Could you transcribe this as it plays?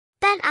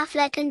Ben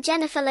Affleck and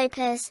Jennifer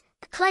Lopez,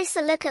 a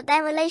closer look at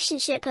their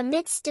relationship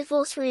amidst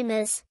divorce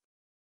rumors.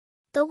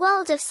 The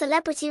world of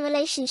celebrity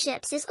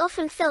relationships is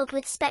often filled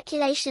with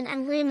speculation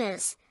and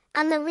rumors,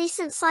 and the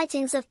recent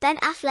sightings of Ben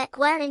Affleck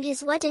wearing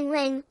his wedding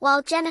ring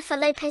while Jennifer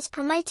Lopez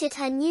promoted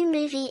her new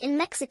movie in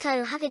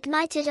Mexico have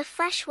ignited a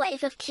fresh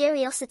wave of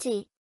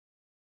curiosity.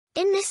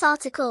 In this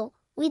article,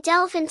 we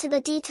delve into the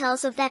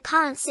details of their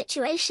current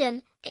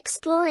situation,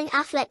 exploring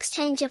Affleck's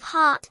change of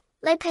heart,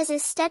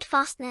 Lopez's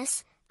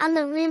steadfastness, and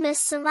the rumors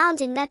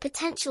surrounding their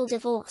potential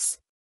divorce.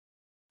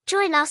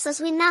 Join us as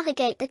we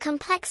navigate the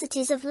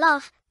complexities of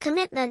love,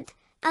 commitment,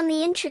 and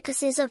the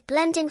intricacies of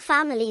blending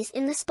families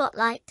in the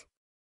spotlight.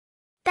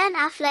 Ben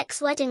Affleck's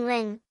wedding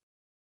ring.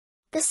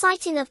 The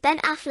sighting of Ben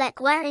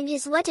Affleck wearing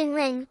his wedding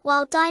ring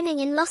while dining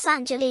in Los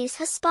Angeles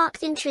has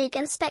sparked intrigue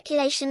and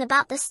speculation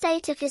about the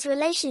state of his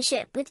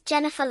relationship with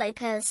Jennifer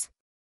Lopez.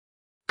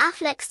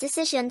 Affleck's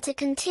decision to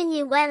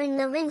continue wearing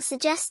the ring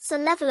suggests a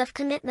level of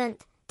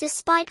commitment,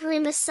 despite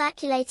rumors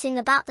circulating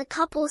about the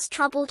couple's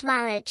troubled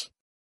marriage.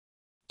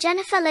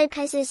 Jennifer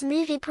Lopez's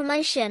movie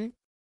promotion.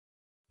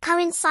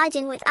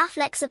 Coinciding with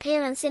Affleck's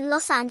appearance in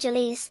Los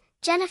Angeles,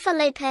 Jennifer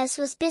Lopez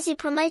was busy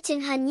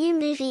promoting her new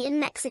movie in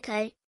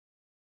Mexico.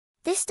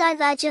 This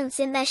divergence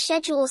in their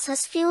schedules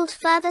has fueled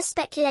further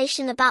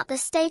speculation about the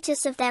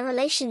status of their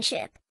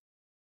relationship.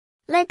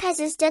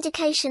 Lopez's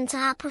dedication to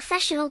her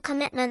professional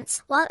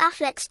commitments, while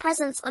Affleck's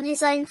presence on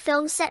his own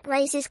film set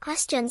raises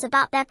questions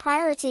about their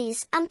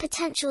priorities and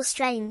potential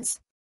strains.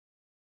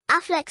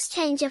 Affleck's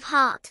change of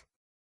heart.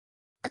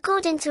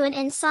 According to an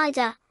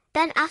insider,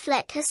 Ben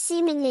Affleck has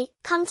seemingly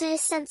come to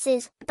his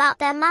senses about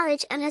their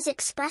marriage and has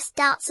expressed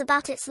doubts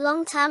about its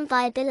long-term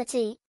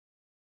viability.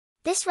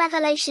 This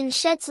revelation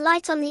sheds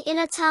light on the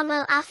inner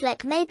turmoil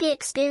Affleck may be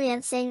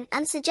experiencing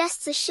and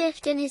suggests a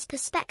shift in his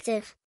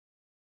perspective.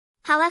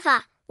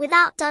 However,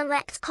 without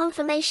direct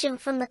confirmation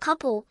from the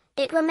couple,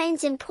 it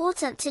remains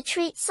important to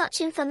treat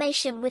such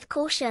information with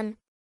caution.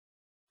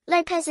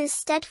 Lopez's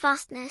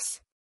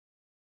steadfastness.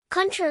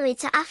 Contrary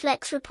to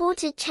Affleck's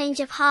reported change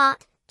of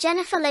heart,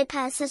 Jennifer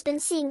Lopez has been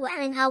seen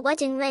wearing her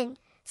wedding ring,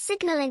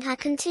 signaling her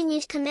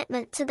continued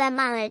commitment to their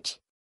marriage.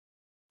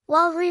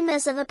 While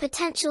rumors of a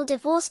potential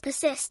divorce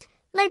persist,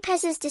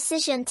 Lopez's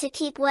decision to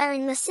keep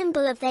wearing the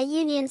symbol of their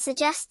union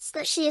suggests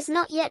that she is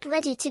not yet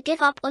ready to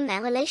give up on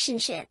their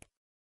relationship.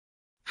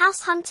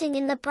 House hunting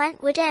in the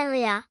Brentwood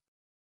area.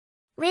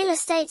 Real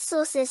estate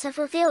sources have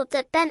revealed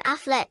that Ben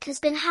Affleck has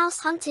been house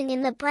hunting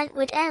in the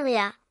Brentwood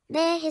area,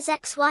 near his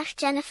ex-wife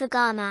Jennifer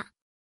Garner.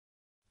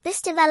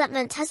 This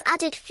development has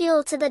added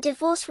fuel to the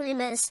divorce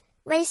rumors,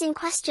 raising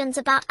questions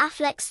about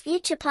Affleck's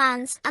future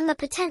plans and the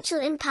potential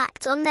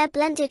impact on their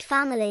blended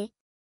family.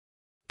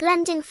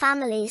 Blending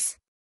families.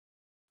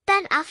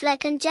 Ben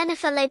Affleck and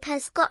Jennifer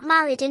Lopez got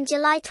married in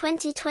July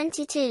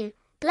 2022.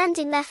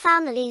 Blending their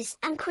families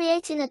and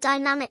creating a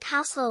dynamic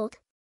household.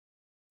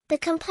 The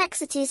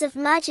complexities of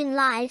merging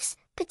lives,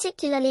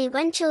 particularly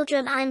when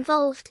children are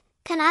involved,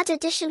 can add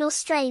additional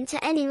strain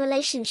to any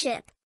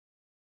relationship.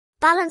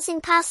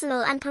 Balancing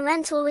personal and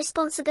parental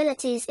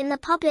responsibilities in the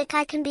public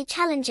eye can be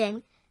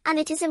challenging, and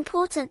it is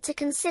important to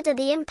consider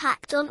the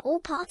impact on all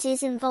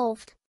parties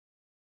involved.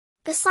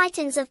 The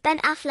sightings of Ben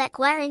Affleck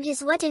wearing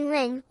his wedding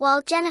ring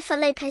while Jennifer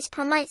Lopez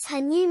promotes her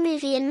new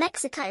movie in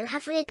Mexico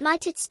have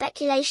reignited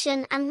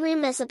speculation and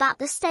rumors about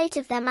the state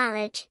of their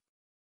marriage.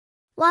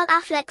 While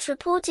Affleck's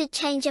reported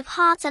change of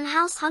heart and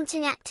house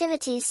hunting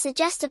activities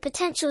suggest a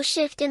potential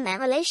shift in their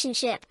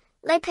relationship,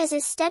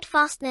 Lopez's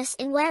steadfastness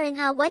in wearing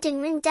her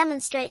wedding ring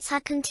demonstrates her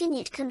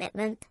continued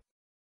commitment.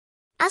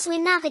 As we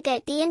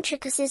navigate the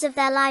intricacies of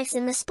their lives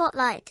in the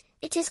spotlight,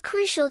 it is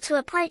crucial to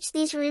approach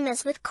these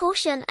rumors with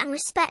caution and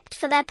respect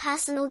for their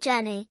personal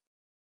journey.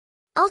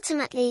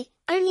 Ultimately,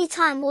 only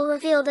time will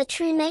reveal the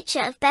true nature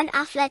of Ben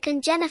Affleck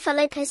and Jennifer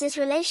Lopez's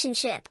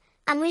relationship,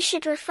 and we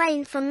should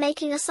refrain from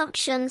making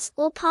assumptions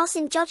or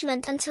passing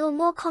judgment until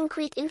more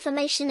concrete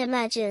information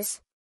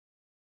emerges.